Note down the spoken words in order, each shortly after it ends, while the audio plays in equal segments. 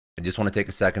I just want to take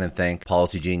a second and thank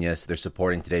Policy Genius. They're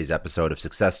supporting today's episode of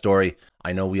Success Story.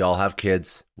 I know we all have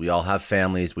kids, we all have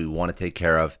families we want to take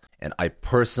care of, and I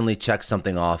personally checked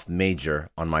something off major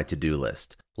on my to-do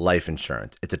list: life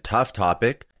insurance. It's a tough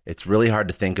topic. It's really hard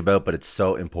to think about, but it's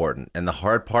so important. And the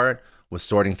hard part was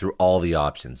sorting through all the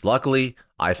options. Luckily,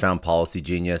 I found Policy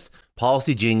Genius.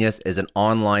 Policy Genius is an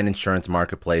online insurance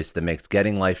marketplace that makes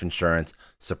getting life insurance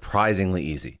surprisingly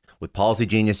easy. With Policy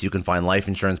Genius, you can find life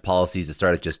insurance policies that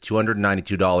start at just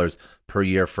 $292 per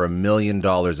year for $1 million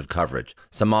of coverage.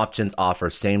 Some options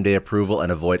offer same-day approval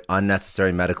and avoid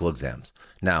unnecessary medical exams.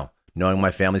 Now, knowing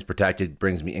my family's protected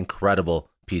brings me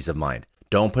incredible peace of mind.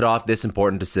 Don't put off this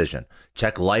important decision.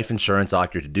 Check life insurance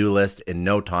off your to-do list in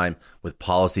no time with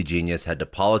Policy Genius. Head to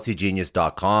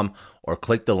policygenius.com or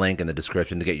click the link in the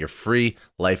description to get your free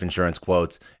life insurance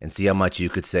quotes and see how much you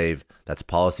could save. That's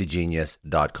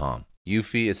policygenius.com.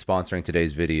 Eufy is sponsoring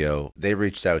today's video. They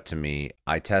reached out to me.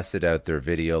 I tested out their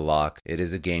video lock. It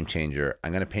is a game changer.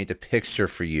 I'm going to paint a picture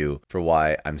for you for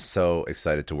why I'm so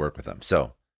excited to work with them.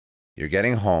 So, you're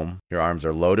getting home, your arms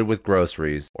are loaded with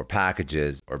groceries or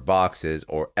packages or boxes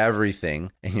or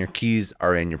everything, and your keys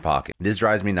are in your pocket. This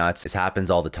drives me nuts. This happens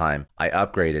all the time. I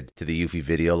upgraded to the Eufy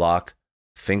video lock,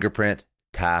 fingerprint,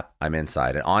 tap, I'm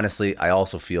inside. And honestly, I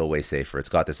also feel way safer. It's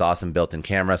got this awesome built-in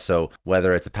camera, so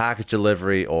whether it's a package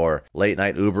delivery or late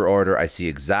night Uber order, I see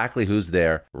exactly who's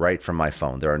there right from my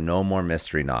phone. There are no more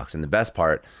mystery knocks. And the best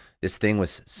part, this thing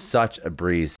was such a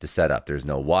breeze to set up. There's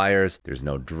no wires, there's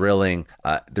no drilling.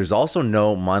 There's also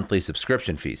no monthly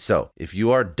subscription fees. So if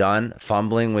you are done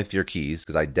fumbling with your keys,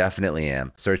 because I definitely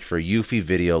am, search for Eufy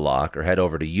Video Lock or head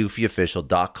over to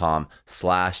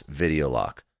eufyofficial.com/video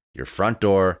lock. Your front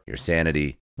door, your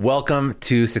sanity. Welcome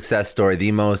to Success Story,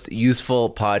 the most useful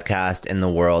podcast in the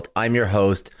world. I'm your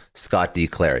host, Scott D.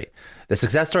 Clary. The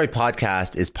Success Story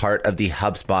podcast is part of the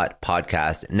HubSpot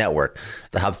Podcast Network.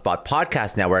 The HubSpot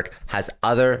Podcast Network has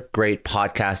other great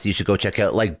podcasts you should go check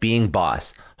out, like Being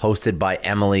Boss, hosted by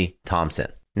Emily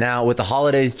Thompson. Now, with the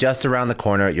holidays just around the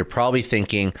corner, you're probably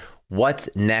thinking, what's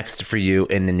next for you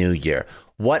in the new year?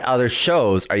 What other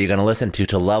shows are you going to listen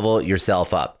to level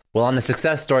yourself up? Well, on the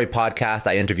Success Story podcast,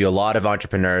 I interview a lot of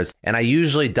entrepreneurs, and I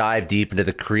usually dive deep into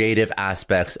the creative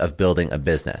aspects of building a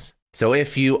business. So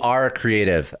if you are a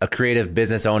creative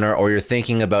business owner, or you're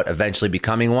thinking about eventually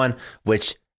becoming one,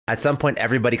 which at some point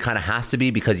everybody kind of has to be,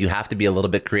 because you have to be a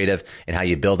little bit creative in how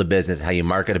you build a business, how you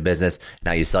market a business, and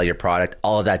how you sell your product.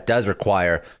 All of that does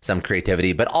require some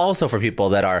creativity, but also for people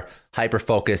that are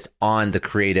hyper-focused on the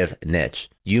creative niche.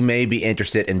 You may be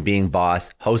interested in Being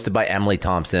Boss, hosted by Emily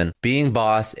Thompson. Being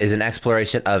Boss is an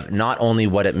exploration of not only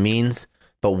what it means,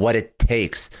 but what it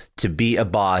takes to be a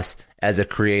boss as a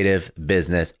creative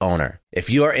business owner. If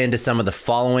you are into some of the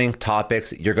following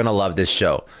topics, you're going to love this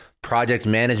show: project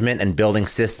management and building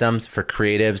systems for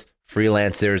creatives,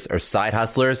 freelancers, or side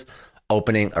hustlers,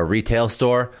 opening a retail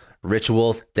store,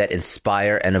 rituals that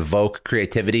inspire and evoke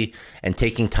creativity, and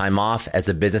taking time off as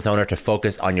a business owner to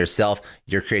focus on yourself,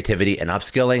 your creativity, and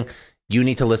upskilling. You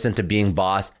need to listen to Being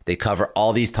Boss. They cover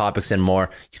all these topics and more.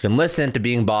 You can listen to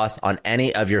Being Boss on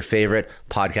any of your favorite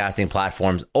podcasting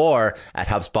platforms or at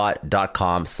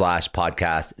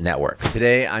HubSpot.com/podcast network.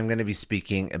 Today, I'm going to be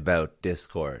speaking about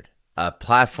Discord, a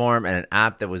platform and an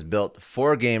app that was built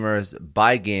for gamers,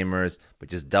 by gamers, but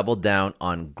just doubled down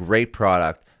on great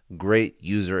product, great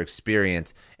user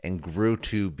experience, and grew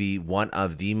to be one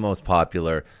of the most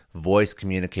popular voice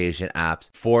communication apps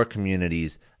for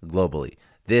communities globally.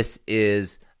 This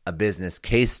is a business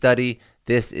case study.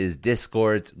 This is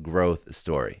Discord's growth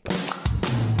story.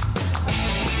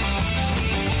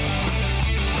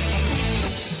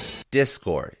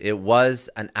 Discord. It was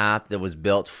an app that was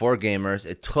built for gamers.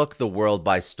 It took the world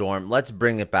by storm. Let's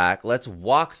bring it back. Let's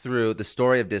walk through the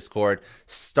story of Discord,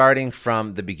 starting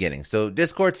from the beginning. So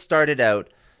Discord started out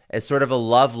as sort of a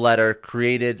love letter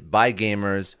created by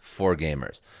gamers for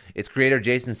gamers. Its creator,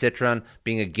 Jason Citron,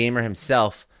 being a gamer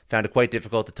himself, found it quite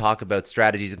difficult to talk about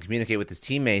strategies and communicate with his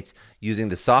teammates using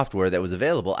the software that was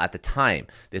available at the time.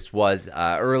 This was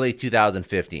early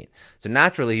 2015. So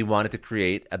naturally, he wanted to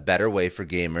create a better way for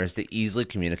gamers to easily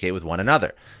communicate with one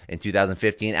another. In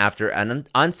 2015, after an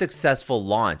unsuccessful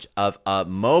launch of a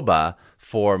MOBA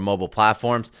for mobile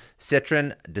platforms,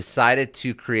 Citron decided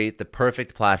to create the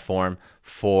perfect platform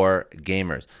for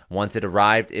gamers. Once it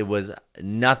arrived, it was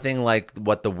nothing like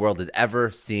what the world had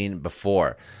ever seen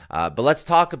before. But let's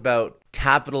talk about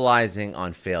capitalizing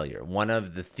on failure, one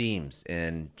of the themes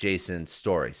in Jason's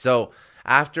story. So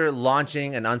after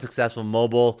launching an unsuccessful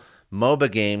mobile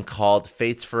MOBA game called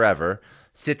Fates Forever,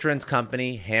 Citron's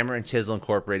company, Hammer and Chisel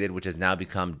Incorporated, which has now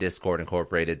become Discord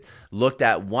Incorporated, looked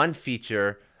at one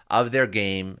feature of their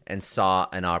game and saw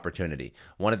an opportunity.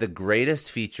 One of the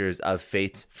greatest features of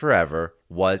Fates Forever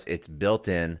was its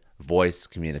built-in voice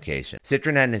communication.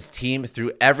 Citrin and his team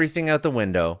threw everything out the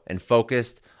window and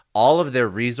focused all of their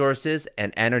resources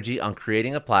and energy on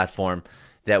creating a platform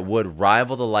that would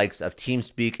rival the likes of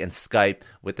TeamSpeak and Skype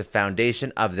with the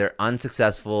foundation of their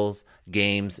unsuccessful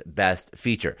game's best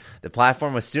feature. The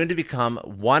platform was soon to become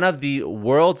one of the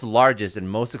world's largest and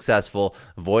most successful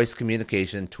voice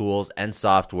communication tools and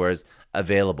softwares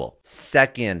available.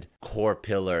 Second core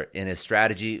pillar in his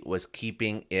strategy was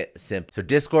keeping it simple. So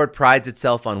Discord prides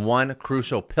itself on one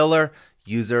crucial pillar: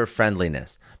 user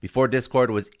friendliness. Before Discord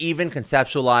was even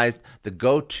conceptualized, the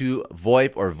go-to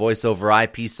VoIP or voice over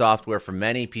IP software for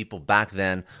many people back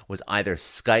then was either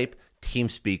Skype,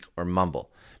 TeamSpeak, or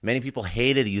Mumble. Many people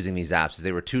hated using these apps as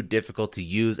they were too difficult to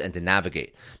use and to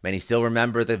navigate. Many still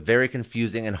remember the very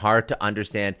confusing and hard to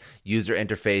understand user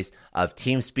interface of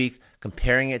TeamSpeak.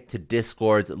 Comparing it to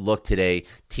Discord's look today,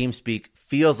 TeamSpeak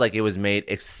feels like it was made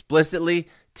explicitly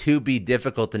to be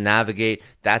difficult to navigate.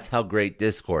 That's how great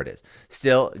Discord is.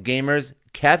 Still, gamers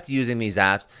kept using these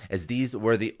apps as these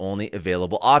were the only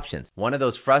available options. One of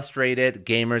those frustrated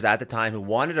gamers at the time who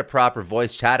wanted a proper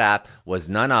voice chat app was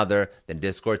none other than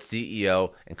Discord's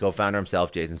CEO and co-founder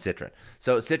himself, Jason Citrin.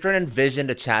 So Citrin envisioned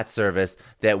a chat service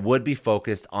that would be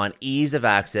focused on ease of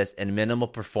access and minimal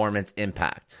performance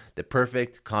impact, the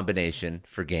perfect combination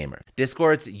for gamer.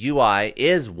 Discord's UI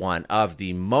is one of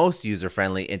the most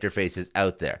user-friendly interfaces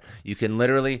out there. You can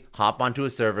literally hop onto a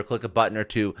server, click a button or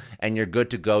two, and you're good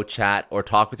to go chat or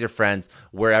talk with your friends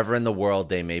wherever in the world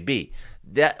they may be.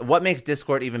 What makes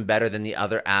Discord even better than the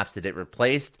other apps that it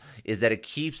replaced is that it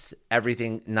keeps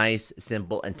everything nice,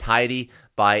 simple, and tidy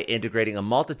by integrating a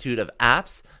multitude of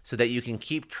apps so that you can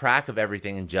keep track of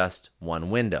everything in just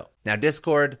one window. Now,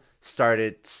 Discord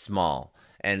started small.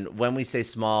 And when we say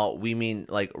small, we mean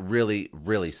like really,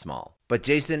 really small. But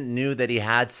Jason knew that he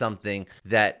had something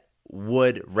that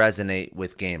would resonate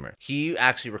with gamers. He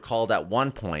actually recalled at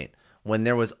one point when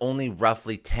there was only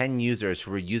roughly 10 users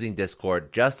who were using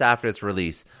Discord just after its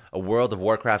release, a World of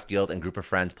Warcraft guild and group of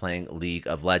friends playing League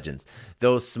of Legends.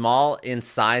 Though small in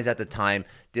size at the time,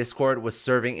 Discord was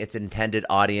serving its intended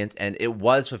audience and it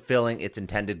was fulfilling its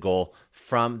intended goal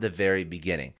from the very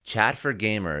beginning. Chat for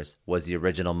gamers was the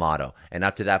original motto, and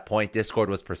up to that point,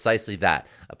 Discord was precisely that,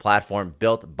 a platform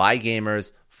built by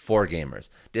gamers for gamers.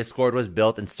 Discord was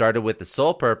built and started with the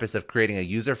sole purpose of creating a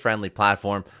user-friendly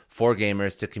platform for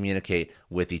gamers to communicate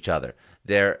with each other.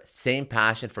 Their same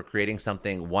passion for creating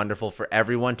something wonderful for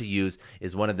everyone to use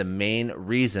is one of the main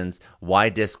reasons why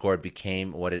Discord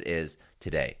became what it is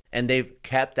today. And they've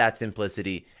kept that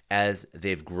simplicity as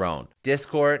they've grown.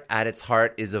 Discord at its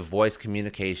heart is a voice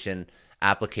communication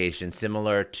application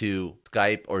similar to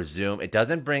Skype or Zoom. It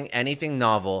doesn't bring anything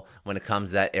novel when it comes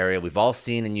to that area. We've all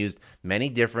seen and used many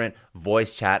different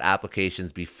voice chat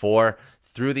applications before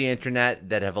through the internet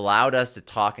that have allowed us to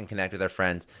talk and connect with our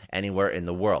friends anywhere in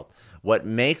the world. What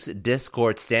makes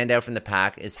Discord stand out from the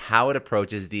pack is how it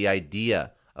approaches the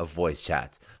idea of voice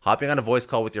chats. Hopping on a voice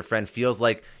call with your friend feels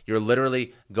like you're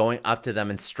literally going up to them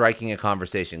and striking a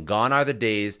conversation. Gone are the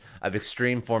days of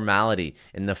extreme formality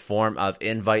in the form of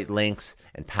invite links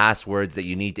and passwords that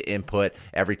you need to input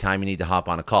every time you need to hop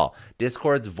on a call.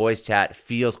 Discord's voice chat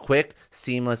feels quick,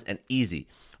 seamless, and easy,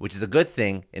 which is a good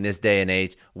thing in this day and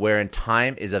age wherein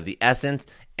time is of the essence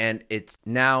and it's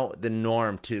now the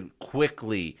norm to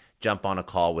quickly jump on a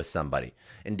call with somebody.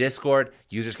 In Discord,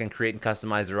 users can create and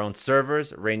customize their own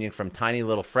servers, ranging from tiny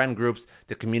little friend groups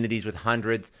to communities with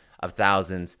hundreds of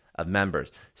thousands of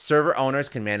members. Server owners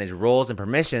can manage roles and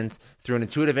permissions through an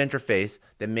intuitive interface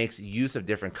that makes use of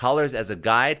different colors as a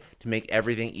guide to make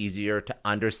everything easier to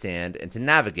understand and to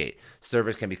navigate.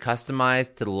 Servers can be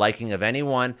customized to the liking of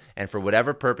anyone and for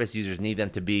whatever purpose users need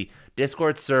them to be.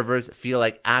 Discord servers feel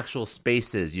like actual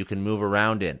spaces you can move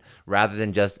around in rather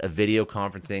than just a video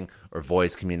conferencing or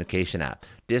voice communication app.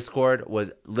 Discord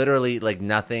was literally like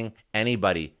nothing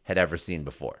anybody had ever seen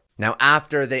before. Now,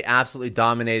 after they absolutely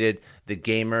dominated the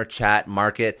gamer chat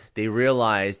market, they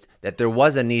realized that there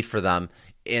was a need for them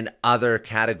in other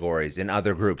categories, in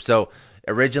other groups. So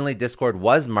originally, Discord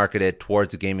was marketed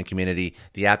towards the gaming community.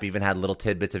 The app even had little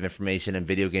tidbits of information and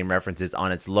video game references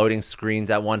on its loading screens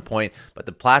at one point, but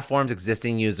the platform's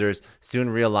existing users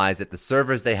soon realized that the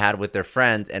servers they had with their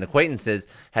friends and acquaintances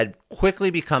had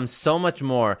quickly become so much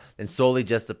more than solely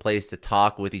just a place to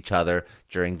talk with each other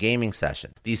during gaming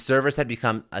sessions. These servers had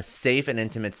become a safe and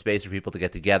intimate space for people to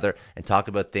get together and talk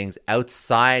about things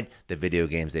outside the video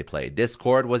games they played.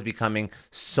 Discord was becoming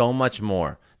so much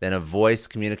more than a voice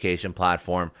communication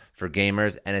platform for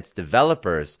gamers, and its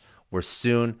developers were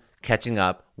soon catching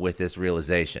up with this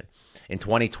realization. In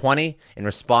 2020, in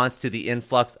response to the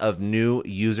influx of new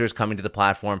users coming to the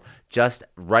platform just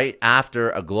right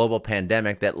after a global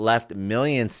pandemic that left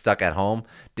millions stuck at home,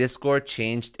 Discord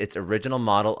changed its original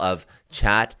model of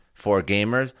chat for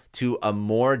gamers to a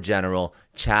more general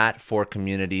chat for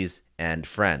communities and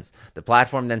friends. The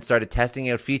platform then started testing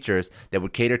out features that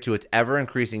would cater to its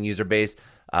ever-increasing user base,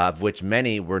 of which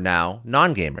many were now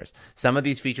non-gamers. Some of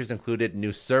these features included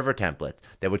new server templates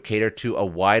that would cater to a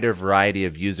wider variety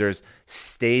of users,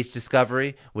 Stage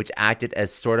Discovery, which acted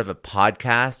as sort of a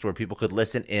podcast where people could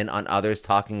listen in on others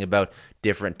talking about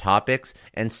different topics,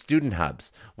 and Student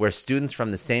Hubs, where students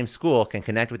from the same school can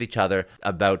connect with each other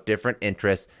about different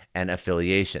interests and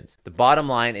affiliations. The bottom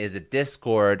line is that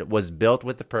Discord was built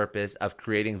with the purpose of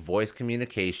creating voice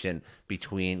communication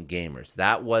between gamers.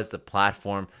 That was the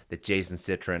platform that Jason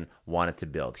Citrin wanted to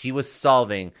build. He was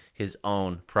solving his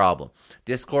own problem.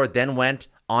 Discord then went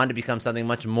on to become something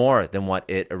much more than what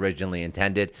it originally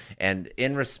intended, and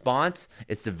in response,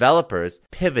 its developers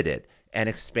pivoted and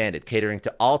expanded, catering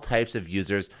to all types of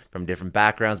users from different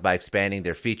backgrounds by expanding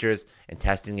their features and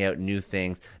testing out new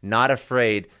things, not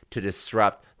afraid to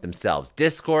disrupt themselves.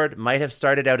 Discord might have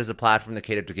started out as a platform that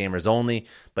catered to gamers only,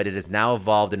 but it has now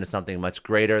evolved into something much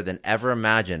greater than ever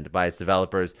imagined by its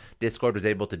developers. Discord was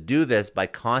able to do this by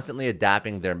constantly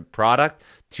adapting their product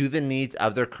to the needs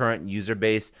of their current user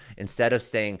base instead of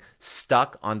staying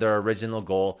stuck on their original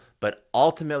goal, but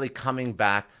ultimately coming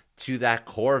back to that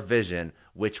core vision,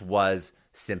 which was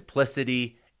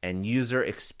simplicity and user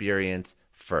experience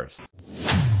first.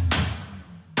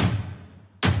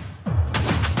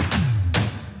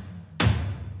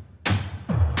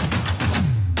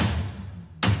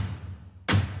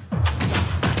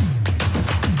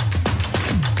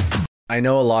 I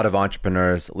know a lot of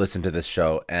entrepreneurs listen to this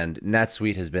show, and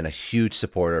NetSuite has been a huge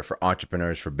supporter for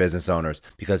entrepreneurs, for business owners,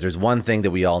 because there's one thing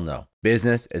that we all know.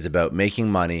 Business is about making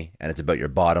money, and it's about your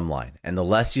bottom line. And the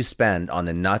less you spend on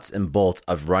the nuts and bolts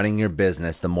of running your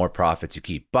business, the more profits you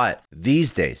keep. But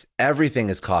these days, everything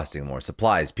is costing more.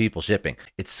 Supplies, people, shipping.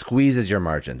 It squeezes your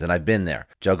margins, and I've been there,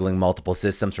 juggling multiple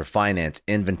systems for finance,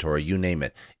 inventory, you name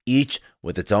it, each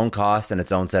with its own costs and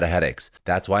its own set of headaches.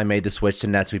 That's why I made the switch to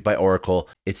NetSuite by Oracle.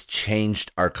 It's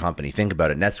changed our company. Think about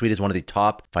it. NetSuite is one of the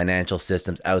top financial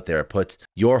systems out there. It puts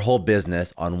your whole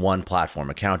business on one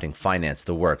platform, accounting, finance,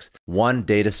 the works. One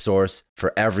data source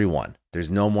for everyone.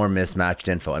 There's no more mismatched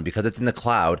info. And because it's in the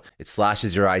cloud, it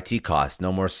slashes your IT costs.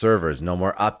 No more servers, no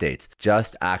more updates.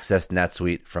 Just access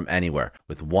NetSuite from anywhere.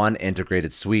 With one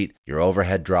integrated suite, your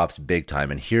overhead drops big time.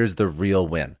 And here's the real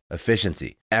win.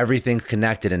 Efficiency. Everything's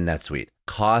connected in NetSuite.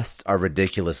 Costs are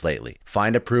ridiculous lately.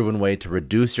 Find a proven way to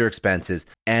reduce your expenses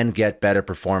and get better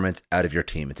performance out of your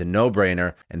team. It's a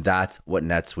no-brainer, and that's what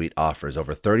NetSuite offers.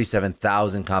 Over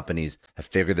 37,000 companies have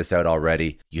figured this out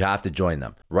already. You have to join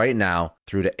them. Right now,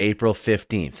 through to April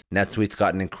 15th, NetSuite's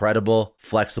got an incredible,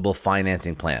 flexible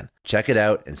financing plan. Check it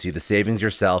out and see the savings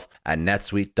yourself at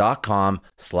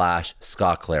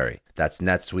netsuite.com/Scott Clary. That's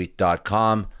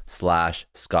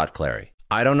netsuite.com/Scott Clary.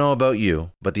 I don't know about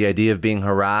you, but the idea of being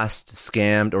harassed,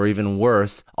 scammed, or even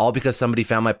worse, all because somebody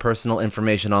found my personal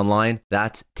information online,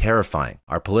 that's terrifying.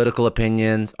 Our political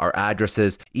opinions, our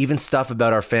addresses, even stuff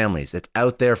about our families, it's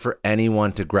out there for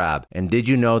anyone to grab. And did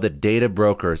you know that data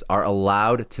brokers are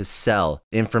allowed to sell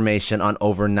information on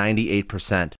over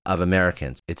 98% of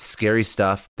Americans? It's scary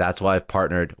stuff. That's why I've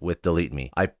partnered with Delete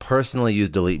Me. I personally use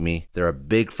Delete Me. They're a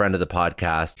big friend of the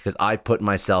podcast because I put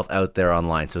myself out there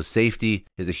online. So safety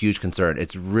is a huge concern.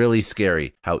 It's really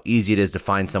scary how easy it is to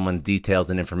find someone's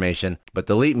details and information, but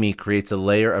Delete Me creates a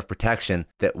layer of protection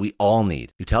that we all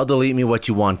need. You tell Delete Me what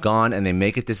you want gone, and they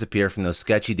make it disappear from those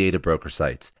sketchy data broker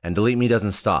sites. And Delete Me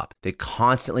doesn't stop. They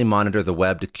constantly monitor the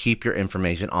web to keep your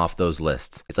information off those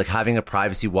lists. It's like having a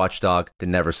privacy watchdog that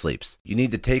never sleeps. You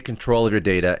need to take control of your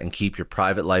data and keep your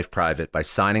private life private by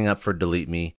signing up for Delete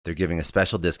Me. They're giving a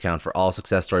special discount for all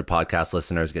Success Story podcast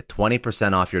listeners. Get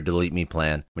 20% off your Delete Me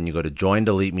plan when you go to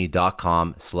joindeleteme.com/success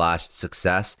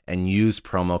and use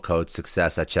promo code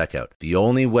success at checkout. The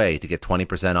only way to get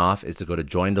 20% off is to go to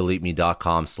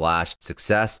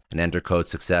joindeleteme.com/success and enter code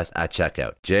success at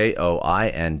checkout.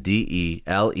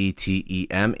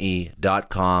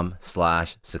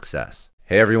 joindeleteme.com/success.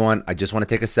 Hey everyone, I just want to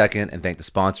take a second and thank the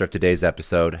sponsor of today's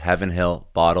episode, Heaven Hill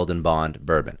Bottled and Bond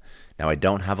Bourbon. Now, I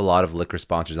don't have a lot of liquor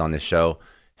sponsors on this show.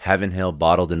 Heaven Hill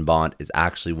Bottled and Bond is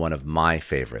actually one of my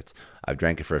favorites. I've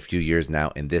drank it for a few years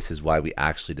now, and this is why we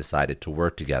actually decided to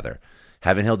work together.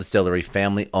 Heaven Hill Distillery,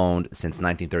 family owned since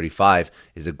 1935,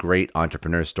 is a great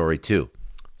entrepreneur story too.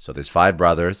 So there's 5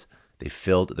 brothers. They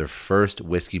filled their first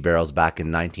whiskey barrels back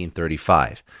in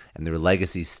 1935, and their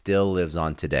legacy still lives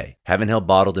on today. Heaven Hill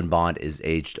Bottled in Bond is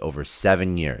aged over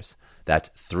 7 years. That's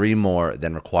 3 more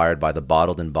than required by the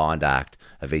Bottled in Bond Act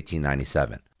of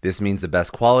 1897. This means the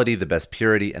best quality, the best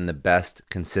purity, and the best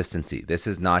consistency. This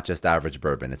is not just average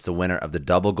bourbon. It's the winner of the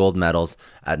double gold medals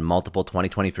at multiple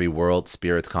 2023 World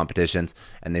Spirits competitions,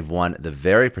 and they've won the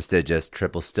very prestigious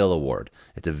Triple Still Award.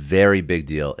 It's a very big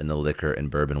deal in the liquor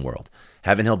and bourbon world.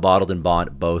 Heaven Hill Bottled in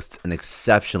Bond boasts an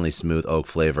exceptionally smooth oak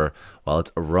flavor, while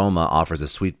its aroma offers a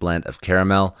sweet blend of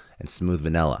caramel and smooth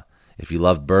vanilla. If you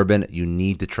love bourbon, you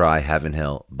need to try Heaven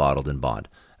Hill Bottled in Bond.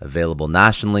 Available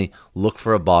nationally, look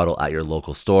for a bottle at your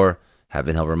local store.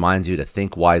 Heaven Hill reminds you to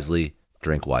think wisely,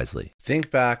 drink wisely.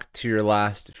 Think back to your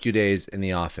last few days in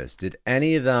the office. Did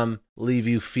any of them leave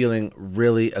you feeling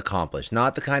really accomplished?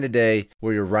 Not the kind of day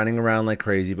where you're running around like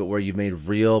crazy, but where you've made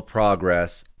real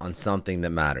progress on something that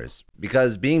matters.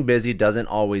 Because being busy doesn't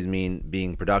always mean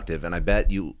being productive, and I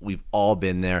bet we've all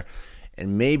been there.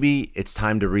 And maybe it's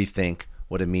time to rethink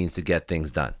what it means to get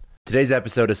things done. Today's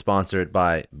episode is sponsored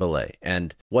by Belay,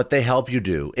 and what they help you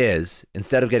do is,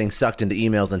 instead of getting sucked into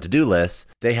emails and to-do lists,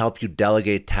 they help you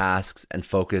delegate tasks and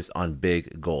focus on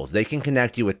big goals. They can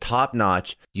connect you with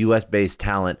top-notch US-based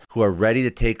talent who are ready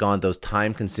to take on those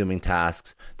time-consuming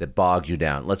tasks that bog you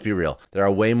down. Let's be real. There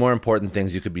are way more important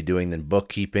things you could be doing than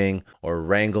bookkeeping or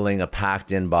wrangling a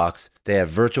packed inbox. They have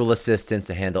virtual assistants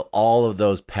to handle all of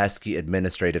those pesky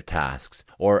administrative tasks,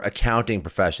 or accounting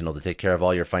professional to take care of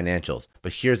all your financials.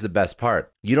 But here's the best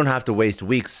part. You don't have to waste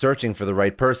weeks searching for the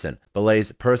right person.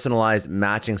 Belay's personalized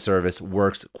matching service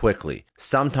works quickly,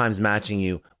 sometimes matching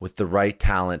you with the right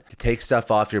talent to take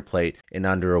stuff off your plate in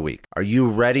under a week. Are you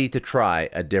ready to try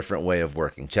a different way of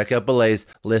working? Check out Belay's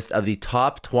list of the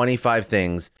top 25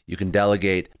 things you can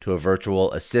delegate to a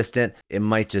virtual assistant. It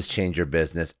might just change your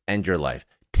business and your life.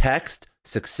 Text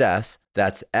SUCCESS,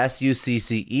 that's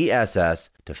SUCCESS,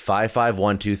 to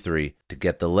 55123 to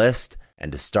get the list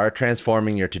and to start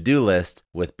transforming your to-do list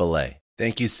with Belay.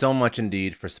 Thank you so much,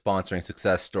 Indeed, for sponsoring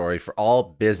Success Story. For all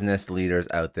business leaders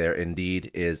out there, Indeed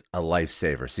is a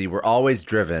lifesaver. See, we're always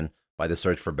driven by the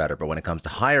search for better, but when it comes to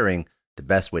hiring, the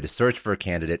best way to search for a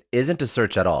candidate isn't to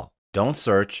search at all. Don't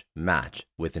search, match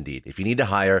with Indeed. If you need to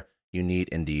hire, you need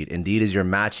Indeed. Indeed is your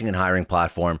matching and hiring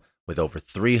platform with over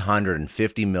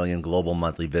 350 million global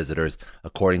monthly visitors,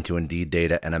 according to Indeed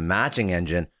data, and a matching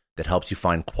engine that helps you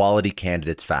find quality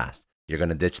candidates fast. You're going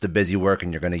to ditch the busy work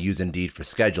and you're going to use Indeed for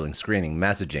scheduling, screening,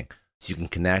 messaging, so you can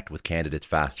connect with candidates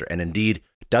faster. And Indeed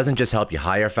doesn't just help you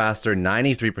hire faster.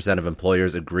 93% of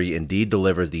employers agree Indeed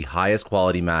delivers the highest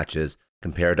quality matches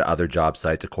compared to other job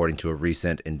sites, according to a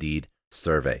recent Indeed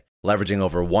survey. Leveraging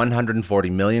over 140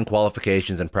 million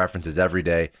qualifications and preferences every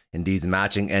day, Indeed's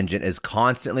matching engine is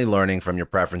constantly learning from your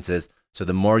preferences, so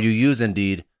the more you use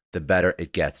Indeed, the better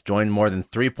it gets. Join more than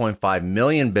 3.5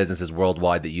 million businesses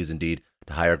worldwide that use Indeed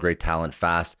to hire great talent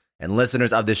fast. And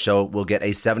listeners of this show will get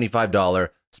a $75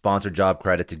 sponsored job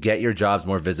credit to get your jobs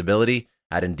more visibility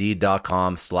at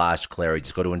Indeed.com/Clary.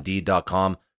 Just go to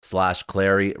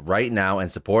Indeed.com/Clary right now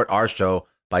and support our show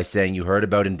by saying you heard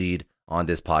about Indeed on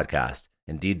this podcast.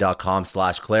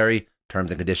 Indeed.com/Clary.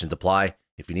 Terms and conditions apply.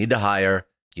 If you need to hire,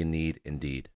 you need Indeed.